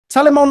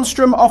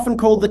Tullimonstrum, often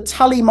called the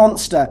Tully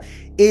Monster,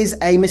 is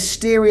a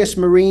mysterious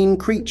marine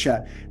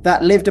creature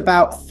that lived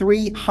about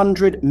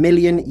 300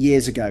 million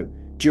years ago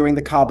during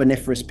the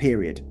Carboniferous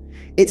period.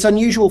 Its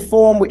unusual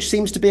form, which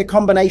seems to be a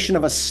combination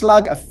of a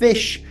slug, a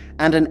fish,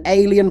 and an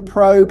alien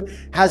probe,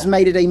 has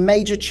made it a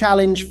major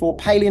challenge for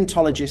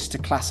paleontologists to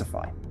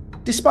classify.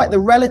 Despite the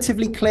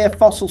relatively clear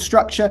fossil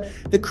structure,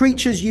 the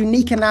creature's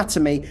unique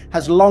anatomy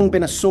has long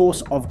been a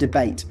source of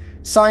debate.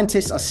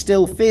 Scientists are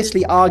still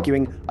fiercely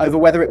arguing over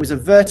whether it was a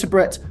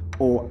vertebrate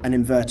or an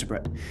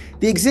invertebrate.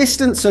 The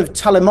existence of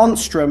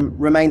Tullimonstrum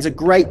remains a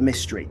great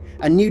mystery,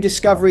 and new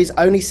discoveries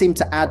only seem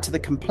to add to the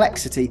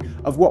complexity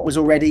of what was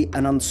already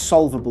an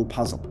unsolvable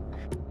puzzle.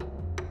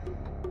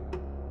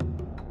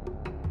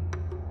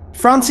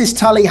 Francis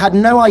Tully had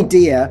no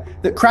idea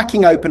that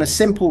cracking open a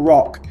simple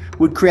rock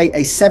would create a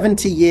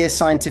 70-year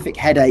scientific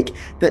headache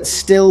that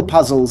still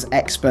puzzles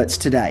experts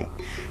today.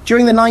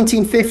 During the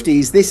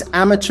 1950s, this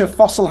amateur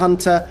fossil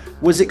hunter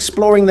was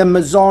exploring the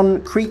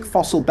Mazon Creek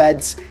fossil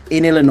beds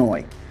in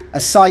Illinois, a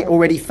site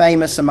already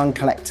famous among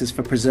collectors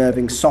for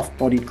preserving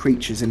soft-bodied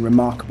creatures in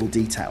remarkable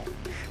detail.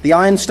 The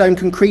ironstone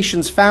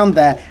concretions found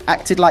there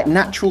acted like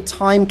natural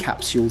time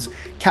capsules,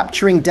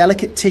 capturing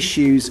delicate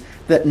tissues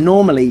that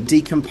normally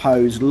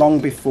decompose long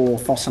before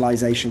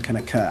fossilization can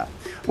occur.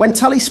 When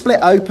Tully split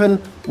open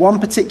one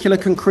particular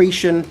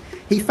concretion,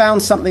 he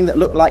found something that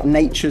looked like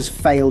nature's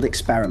failed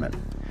experiment.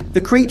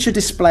 The creature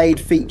displayed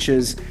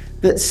features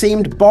that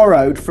seemed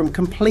borrowed from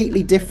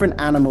completely different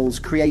animals,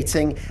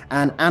 creating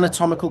an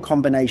anatomical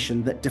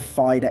combination that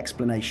defied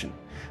explanation.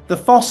 The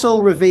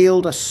fossil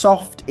revealed a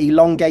soft,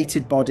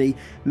 elongated body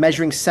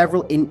measuring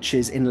several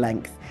inches in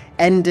length,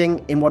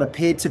 ending in what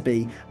appeared to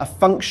be a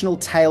functional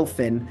tail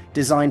fin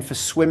designed for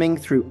swimming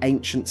through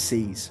ancient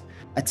seas.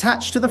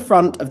 Attached to the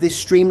front of this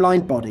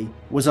streamlined body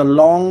was a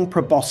long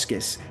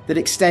proboscis that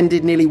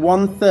extended nearly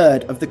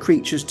 1/3 of the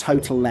creature's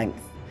total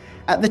length.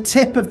 At the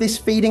tip of this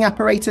feeding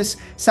apparatus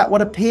sat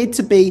what appeared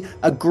to be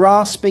a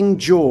grasping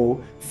jaw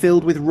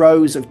filled with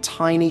rows of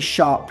tiny,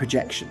 sharp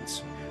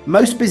projections.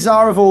 Most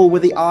bizarre of all were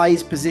the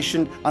eyes,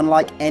 positioned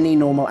unlike any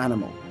normal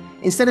animal.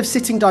 Instead of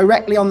sitting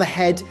directly on the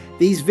head,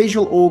 these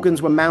visual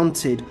organs were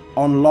mounted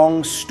on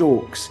long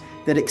stalks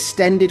that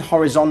extended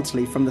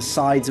horizontally from the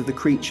sides of the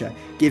creature,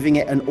 giving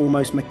it an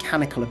almost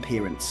mechanical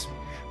appearance.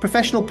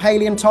 Professional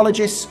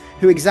paleontologists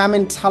who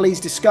examined Tully's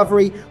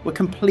discovery were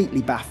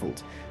completely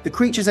baffled. The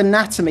creature's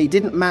anatomy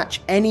didn't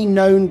match any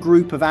known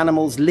group of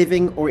animals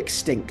living or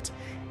extinct.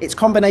 Its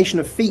combination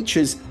of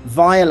features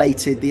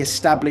violated the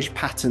established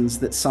patterns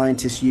that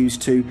scientists use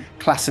to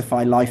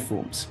classify life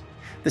forms.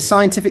 The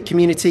scientific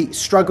community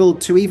struggled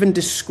to even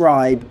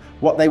describe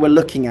what they were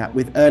looking at,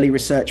 with early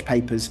research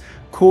papers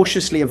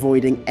cautiously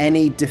avoiding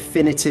any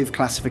definitive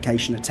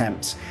classification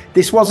attempts.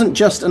 This wasn't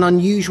just an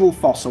unusual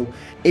fossil,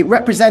 it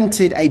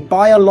represented a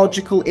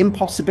biological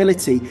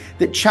impossibility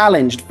that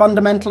challenged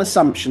fundamental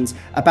assumptions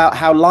about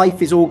how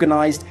life is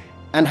organized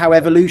and how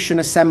evolution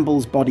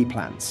assembles body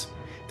plans.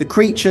 The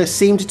creature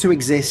seemed to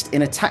exist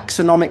in a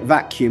taxonomic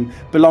vacuum,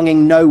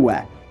 belonging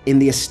nowhere in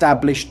the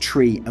established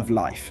tree of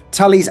life.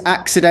 Tully's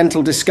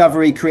accidental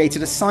discovery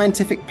created a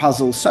scientific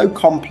puzzle so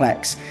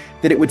complex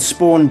that it would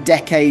spawn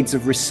decades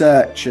of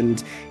research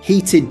and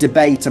heated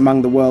debate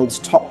among the world's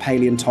top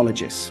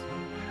paleontologists.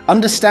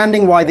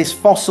 Understanding why this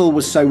fossil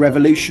was so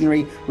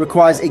revolutionary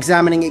requires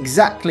examining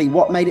exactly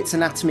what made its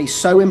anatomy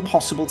so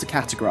impossible to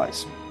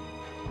categorize.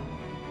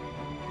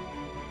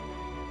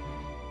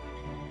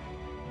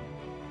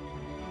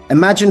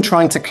 Imagine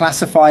trying to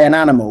classify an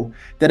animal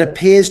that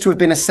appears to have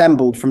been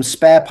assembled from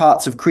spare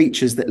parts of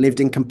creatures that lived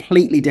in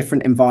completely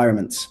different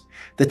environments.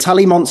 The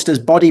Tully Monster's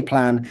body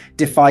plan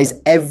defies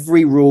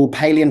every rule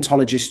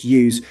paleontologists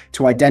use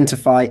to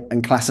identify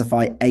and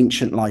classify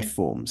ancient life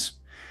forms.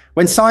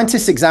 When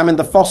scientists examined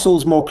the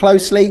fossils more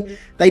closely,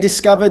 they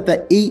discovered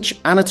that each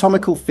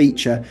anatomical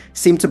feature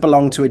seemed to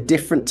belong to a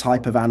different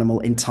type of animal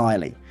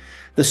entirely.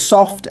 The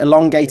soft,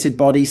 elongated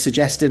body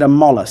suggested a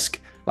mollusk,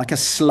 like a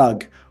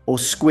slug, or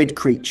squid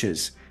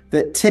creatures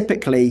that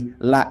typically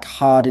lack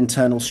hard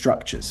internal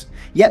structures.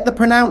 Yet the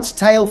pronounced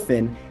tail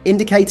fin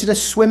indicated a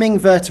swimming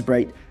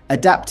vertebrate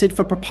adapted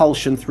for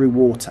propulsion through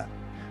water.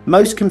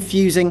 Most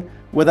confusing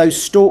were those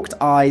stalked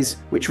eyes,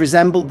 which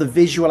resembled the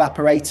visual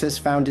apparatus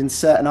found in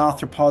certain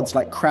arthropods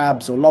like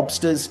crabs or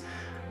lobsters.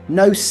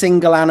 No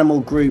single animal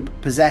group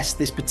possessed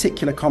this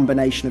particular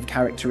combination of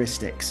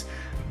characteristics.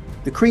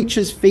 The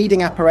creature's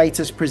feeding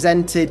apparatus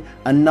presented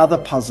another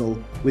puzzle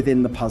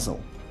within the puzzle.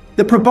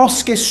 The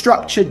proboscis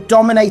structure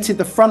dominated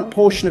the front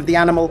portion of the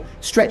animal,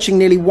 stretching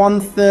nearly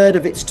 1/3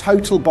 of its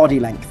total body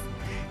length.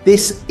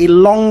 This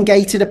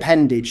elongated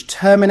appendage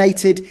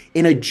terminated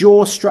in a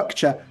jaw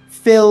structure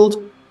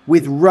filled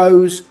with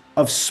rows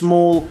of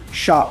small,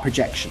 sharp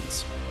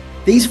projections.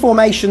 These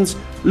formations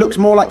looked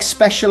more like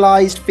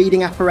specialized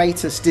feeding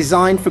apparatus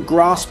designed for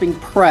grasping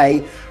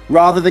prey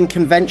rather than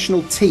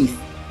conventional teeth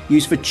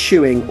used for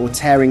chewing or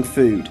tearing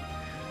food.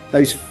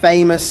 Those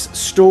famous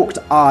stalked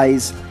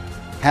eyes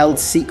held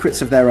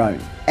secrets of their own.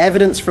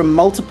 Evidence from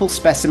multiple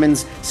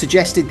specimens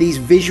suggested these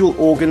visual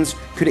organs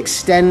could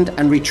extend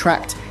and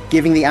retract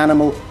giving the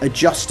animal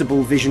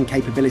adjustable vision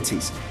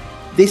capabilities.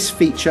 This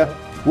feature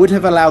would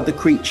have allowed the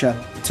creature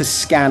to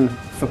scan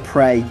for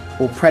prey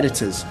or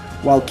predators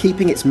while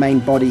keeping its main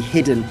body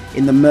hidden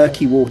in the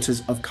murky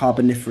waters of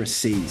carboniferous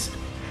seas.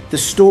 The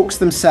stalks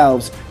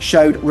themselves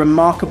showed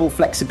remarkable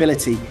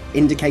flexibility,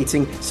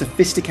 indicating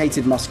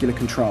sophisticated muscular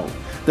control.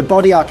 The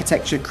body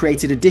architecture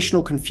created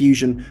additional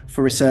confusion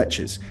for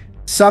researchers.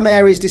 Some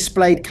areas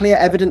displayed clear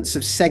evidence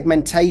of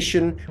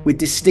segmentation, with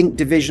distinct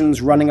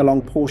divisions running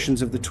along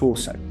portions of the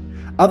torso.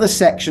 Other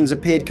sections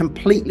appeared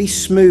completely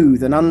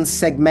smooth and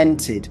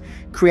unsegmented,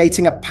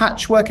 creating a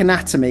patchwork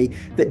anatomy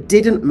that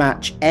didn't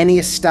match any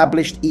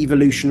established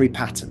evolutionary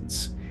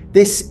patterns.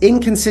 This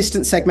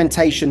inconsistent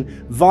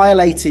segmentation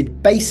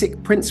violated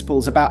basic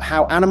principles about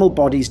how animal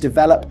bodies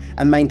develop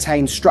and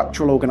maintain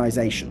structural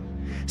organization.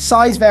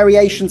 Size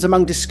variations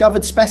among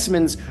discovered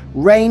specimens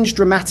ranged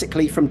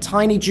dramatically from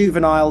tiny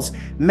juveniles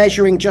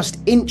measuring just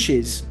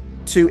inches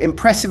to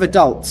impressive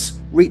adults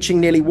reaching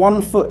nearly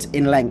 1 foot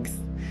in length.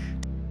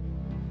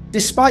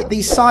 Despite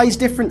these size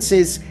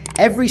differences,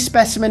 every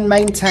specimen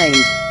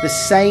maintained the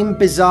same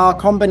bizarre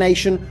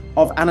combination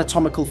of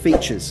anatomical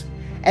features.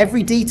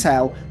 Every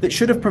detail that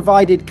should have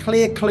provided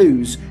clear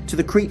clues to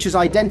the creature's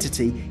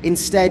identity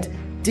instead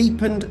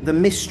deepened the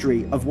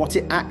mystery of what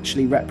it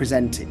actually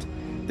represented.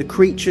 The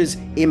creature's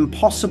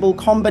impossible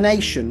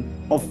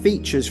combination of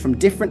features from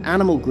different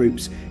animal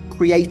groups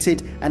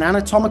created an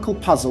anatomical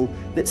puzzle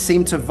that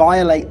seemed to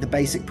violate the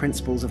basic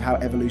principles of how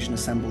evolution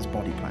assembles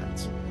body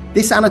plans.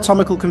 This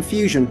anatomical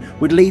confusion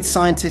would lead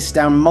scientists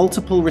down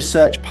multiple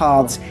research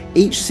paths,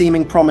 each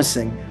seeming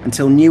promising,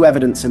 until new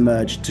evidence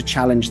emerged to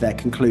challenge their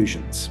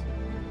conclusions.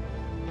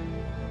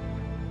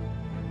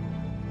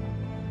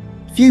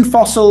 Few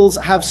fossils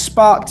have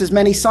sparked as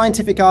many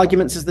scientific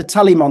arguments as the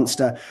Tully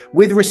Monster,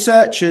 with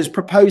researchers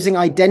proposing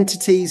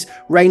identities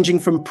ranging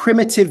from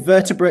primitive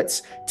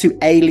vertebrates to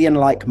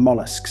alien-like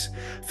mollusks.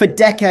 For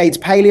decades,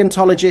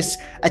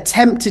 paleontologists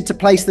attempted to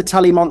place the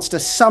Tully Monster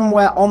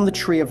somewhere on the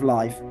tree of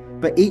life,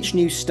 but each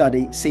new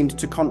study seemed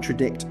to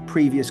contradict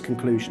previous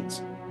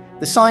conclusions.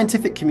 The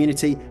scientific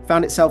community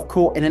found itself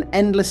caught in an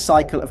endless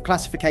cycle of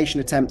classification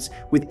attempts,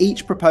 with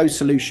each proposed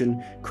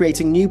solution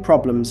creating new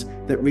problems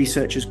that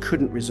researchers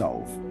couldn't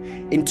resolve.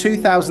 In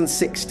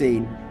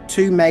 2016,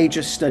 2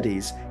 major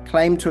studies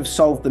claimed to have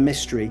solved the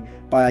mystery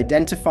by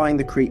identifying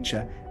the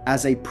creature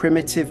as a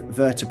primitive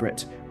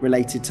vertebrate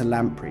related to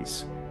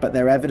lampreys, but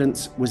their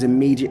evidence was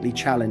immediately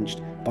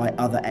challenged by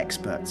other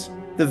experts.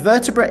 The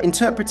vertebrate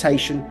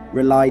interpretation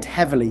relied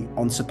heavily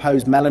on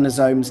supposed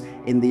melanosomes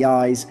in the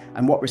eyes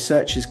and what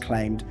researchers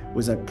claimed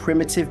was a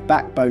primitive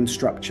backbone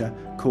structure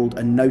called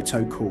a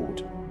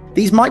notochord.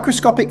 These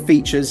microscopic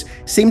features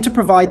seemed to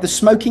provide the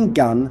smoking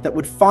gun that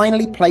would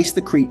finally place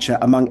the creature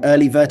among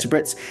early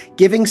vertebrates,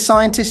 giving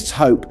scientists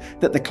hope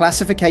that the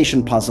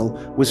classification puzzle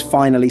was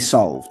finally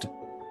solved.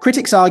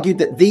 Critics argued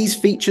that these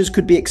features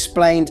could be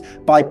explained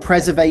by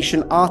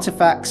preservation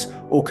artifacts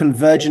or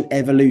convergent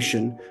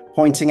evolution,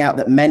 pointing out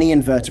that many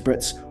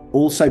invertebrates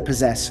also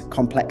possess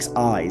complex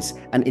eyes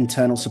and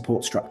internal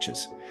support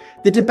structures.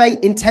 The debate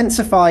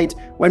intensified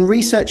when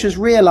researchers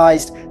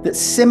realized that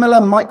similar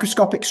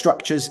microscopic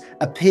structures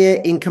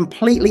appear in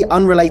completely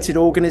unrelated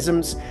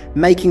organisms,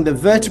 making the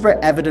vertebrate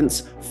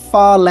evidence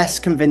far less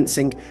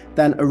convincing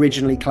than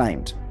originally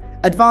claimed.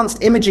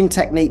 Advanced imaging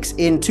techniques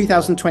in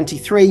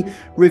 2023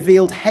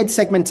 revealed head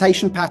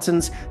segmentation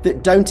patterns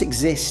that don't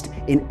exist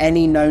in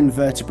any known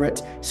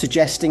vertebrate,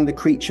 suggesting the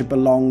creature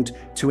belonged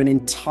to an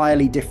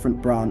entirely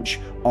different branch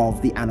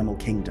of the animal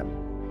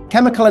kingdom.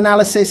 Chemical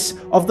analysis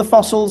of the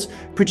fossils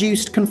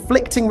produced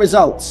conflicting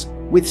results,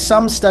 with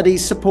some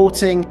studies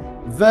supporting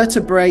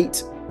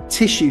vertebrate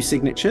tissue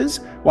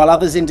signatures, while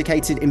others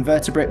indicated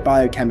invertebrate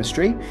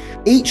biochemistry.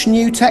 Each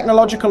new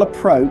technological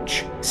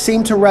approach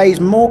seemed to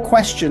raise more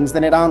questions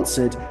than it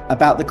answered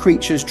about the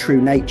creature's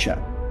true nature.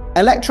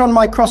 Electron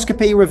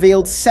microscopy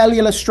revealed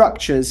cellular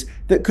structures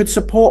that could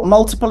support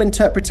multiple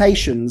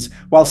interpretations,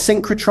 while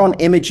synchrotron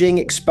imaging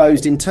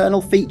exposed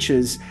internal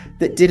features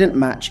that didn't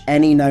match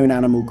any known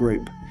animal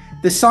group.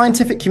 The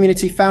scientific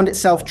community found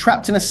itself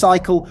trapped in a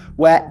cycle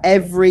where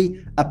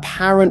every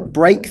apparent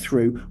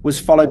breakthrough was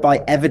followed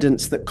by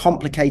evidence that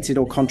complicated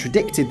or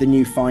contradicted the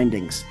new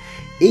findings.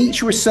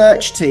 Each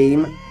research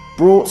team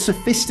brought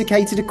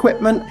sophisticated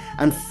equipment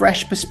and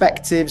fresh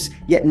perspectives,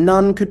 yet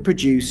none could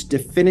produce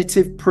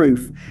definitive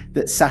proof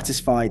that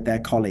satisfied their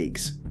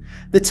colleagues.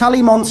 The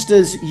Tully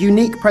Monster's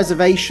unique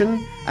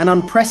preservation and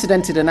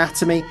unprecedented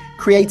anatomy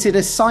created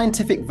a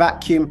scientific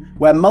vacuum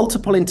where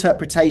multiple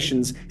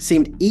interpretations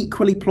seemed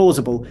equally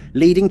plausible,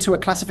 leading to a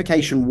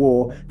classification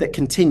war that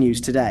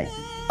continues today.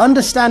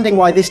 Understanding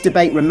why this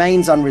debate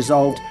remains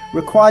unresolved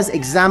requires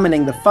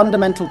examining the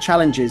fundamental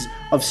challenges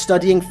of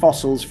studying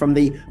fossils from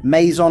the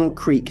Mason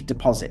Creek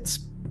deposits.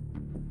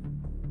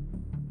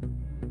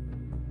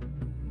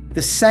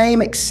 The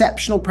same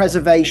exceptional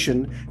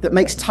preservation that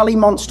makes Tully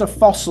Monster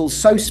fossils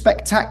so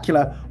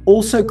spectacular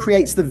also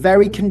creates the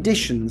very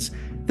conditions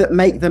that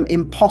make them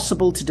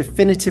impossible to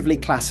definitively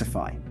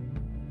classify.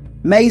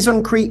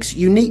 Mason Creek's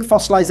unique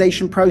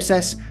fossilization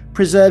process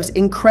preserves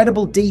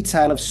incredible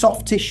detail of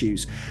soft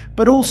tissues,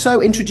 but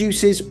also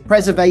introduces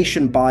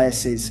preservation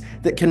biases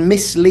that can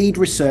mislead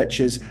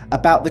researchers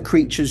about the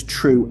creature's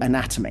true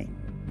anatomy.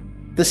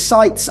 The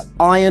site's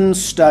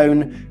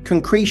ironstone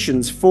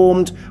concretions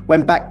formed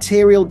when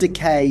bacterial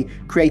decay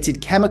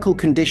created chemical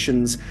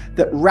conditions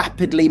that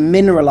rapidly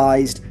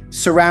mineralized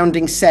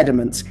surrounding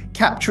sediments,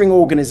 capturing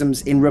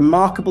organisms in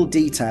remarkable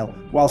detail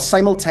while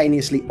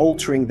simultaneously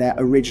altering their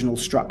original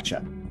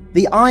structure.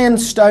 The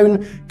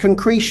ironstone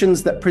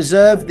concretions that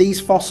preserve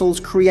these fossils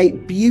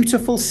create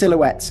beautiful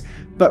silhouettes,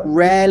 but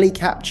rarely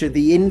capture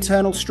the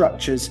internal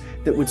structures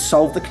that would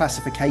solve the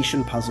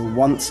classification puzzle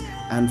once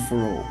and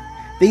for all.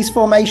 These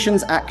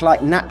formations act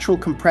like natural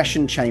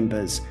compression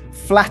chambers,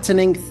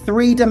 flattening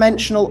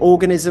three-dimensional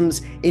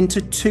organisms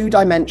into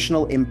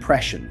two-dimensional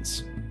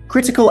impressions.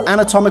 Critical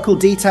anatomical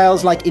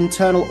details like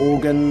internal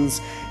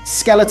organs,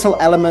 skeletal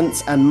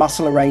elements, and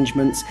muscle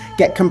arrangements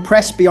get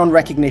compressed beyond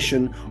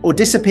recognition or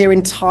disappear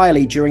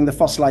entirely during the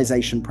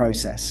fossilization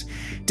process.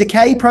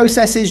 Decay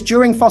processes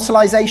during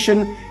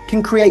fossilization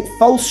can create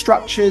false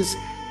structures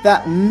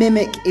that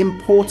mimic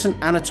important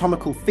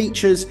anatomical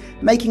features,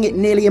 making it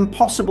nearly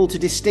impossible to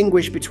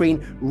distinguish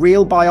between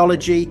real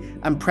biology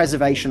and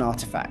preservation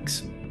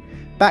artifacts.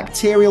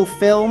 Bacterial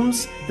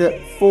films that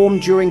form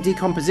during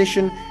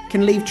decomposition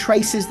can leave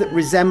traces that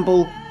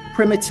resemble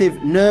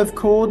primitive nerve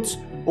cords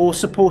or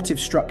supportive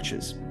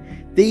structures.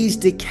 These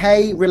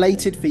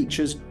decay-related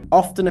features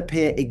often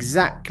appear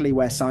exactly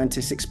where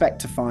scientists expect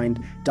to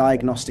find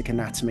diagnostic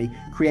anatomy,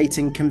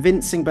 creating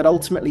convincing but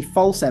ultimately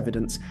false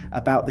evidence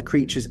about the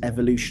creature's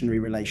evolutionary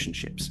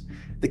relationships.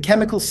 The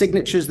chemical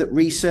signatures that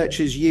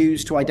researchers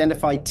use to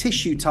identify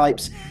tissue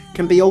types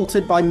can be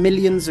altered by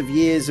millions of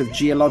years of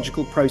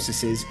geological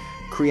processes,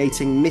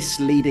 creating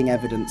misleading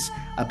evidence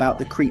about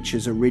the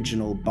creature's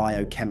original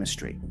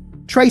biochemistry.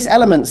 Trace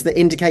elements that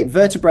indicate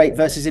vertebrate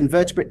versus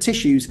invertebrate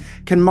tissues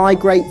can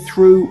migrate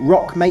through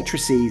rock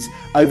matrices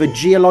over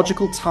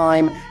geological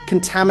time,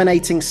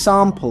 contaminating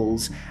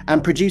samples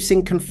and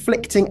producing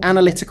conflicting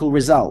analytical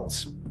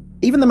results.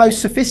 Even the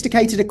most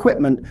sophisticated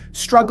equipment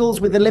struggles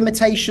with the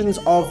limitations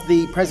of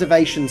the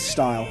preservation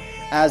style,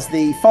 as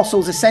the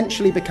fossils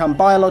essentially become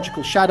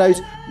biological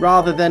shadows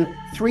rather than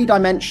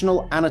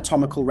three-dimensional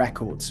anatomical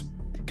records.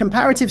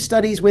 Comparative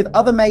studies with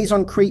other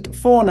Mason Creek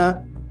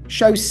fauna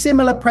show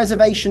similar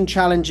preservation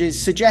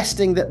challenges,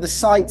 suggesting that the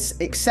site's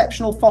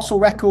exceptional fossil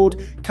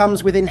record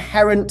comes with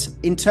inherent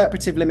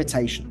interpretive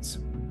limitations.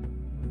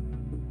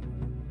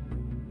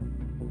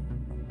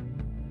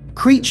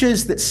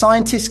 Creatures that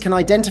scientists can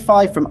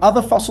identify from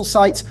other fossil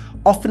sites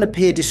often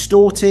appear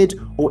distorted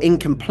or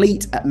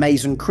incomplete at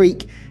Mason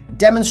Creek,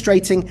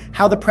 demonstrating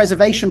how the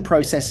preservation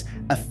process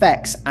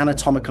affects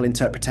anatomical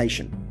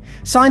interpretation.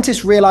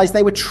 Scientists realized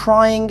they were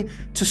trying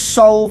to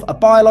solve a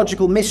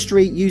biological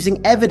mystery using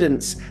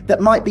evidence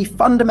that might be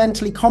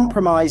fundamentally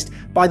compromised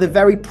by the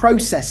very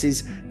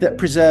processes that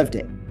preserved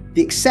it.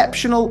 The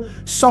exceptional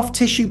soft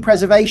tissue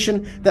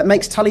preservation that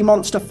makes Tully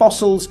Monster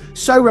fossils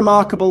so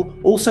remarkable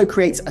also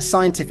creates a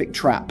scientific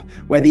trap,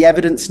 where the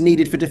evidence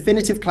needed for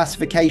definitive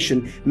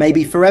classification may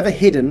be forever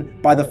hidden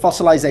by the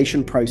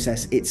fossilization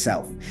process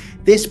itself.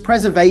 This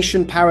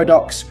preservation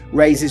paradox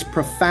raises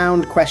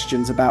profound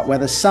questions about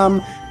whether some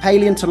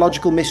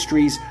paleontological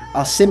mysteries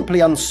are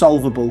simply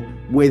unsolvable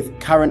with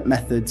current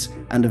methods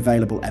and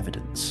available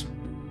evidence.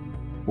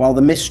 While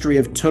the mystery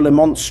of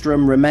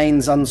Tullimonstrum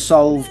remains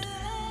unsolved,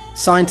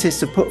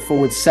 scientists have put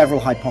forward several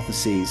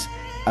hypotheses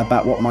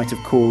about what might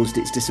have caused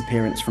its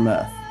disappearance from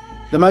Earth.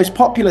 The most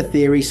popular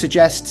theory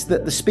suggests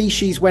that the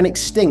species went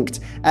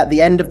extinct at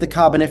the end of the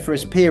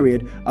Carboniferous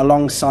period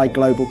alongside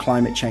global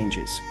climate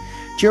changes.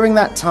 During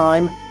that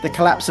time, the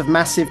collapse of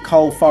massive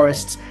coal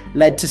forests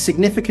led to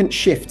significant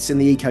shifts in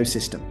the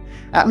ecosystem.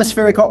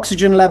 Atmospheric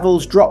oxygen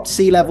levels dropped,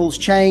 sea levels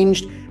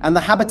changed, and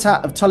the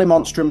habitat of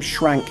Tullimonstrum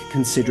shrank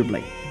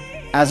considerably.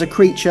 As a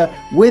creature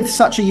with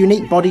such a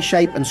unique body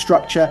shape and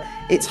structure,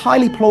 it's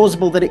highly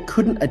plausible that it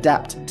couldn't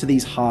adapt to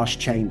these harsh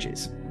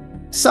changes.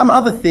 Some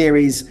other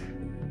theories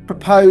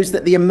propose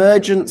that the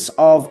emergence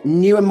of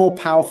new and more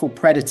powerful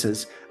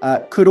predators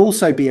could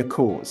also be a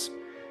cause.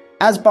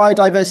 As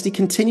biodiversity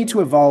continued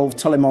to evolve,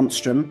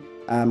 Tullimonstrum,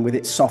 with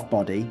its soft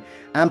body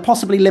and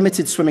possibly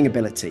limited swimming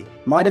ability,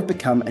 might have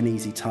become an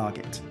easy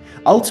target.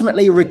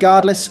 Ultimately,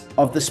 regardless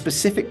of the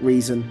specific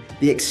reason,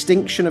 the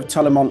extinction of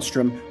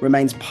Tullimonstrum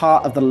remains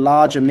part of the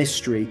larger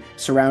mystery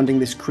surrounding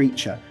this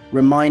creature,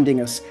 reminding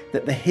us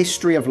that the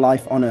history of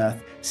life on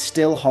Earth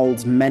still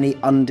holds many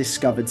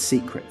undiscovered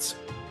secrets.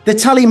 The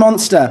Tully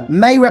Monster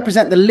may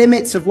represent the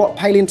limits of what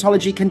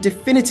paleontology can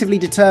definitively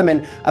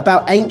determine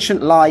about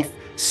ancient life,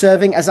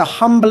 serving as a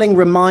humbling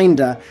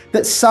reminder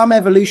that some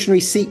evolutionary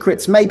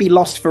secrets may be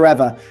lost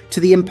forever to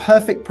the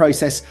imperfect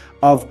process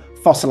of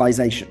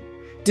fossilization.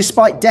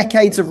 Despite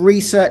decades of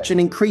research and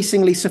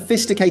increasingly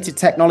sophisticated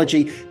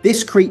technology,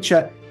 this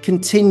creature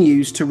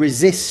continues to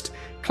resist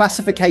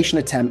classification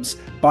attempts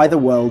by the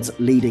world's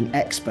leading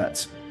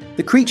experts.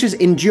 The creature's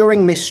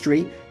enduring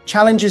mystery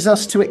challenges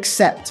us to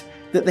accept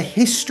that the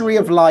history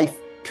of life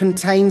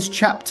contains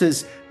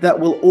chapters that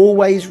will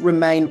always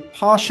remain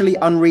partially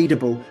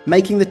unreadable,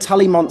 making the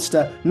Tully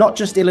Monster not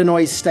just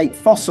Illinois' state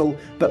fossil,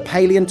 but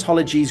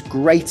paleontology's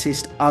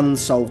greatest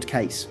unsolved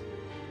case.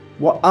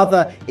 What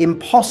other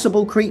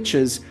impossible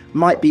creatures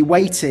might be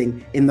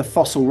waiting in the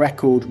fossil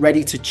record,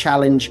 ready to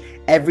challenge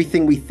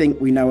everything we think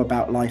we know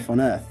about life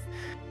on Earth?